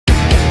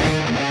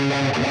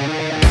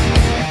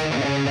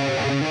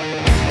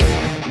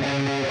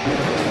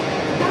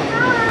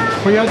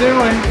What y'all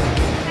doing?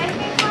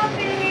 Making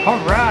coffee.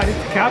 All right,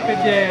 it's coffee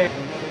day.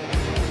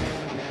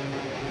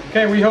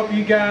 Okay, we hope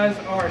you guys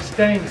are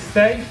staying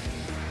safe.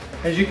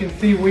 As you can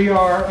see, we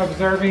are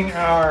observing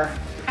our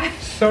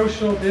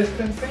social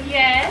distancing.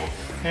 Yes.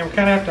 And we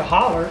kind of have to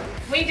holler.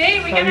 We do.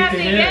 We're going to have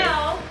to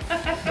yell.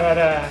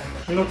 But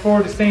we look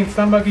forward to seeing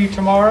some of you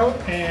tomorrow.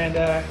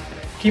 And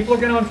keep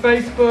looking on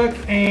Facebook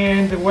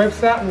and the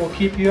website. We'll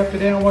keep you up to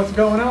date on what's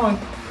going on.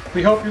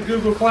 We hope your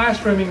Google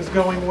Classrooming is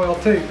going well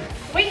too.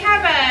 We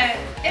have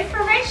an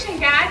information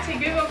guide to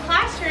Google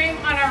Classroom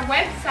on our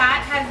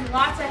website. Has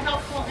lots of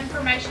helpful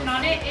information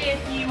on it if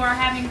you are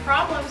having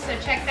problems, so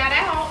check that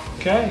out.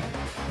 Okay,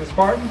 Ms.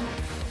 Barton,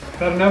 is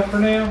that enough for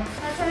now?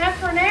 That's enough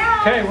for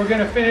now. Okay, we're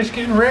going to finish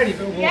getting ready,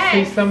 but we'll Yes.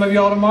 see some of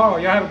y'all tomorrow.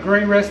 Y'all have a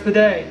great rest of the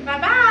day.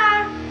 Bye-bye.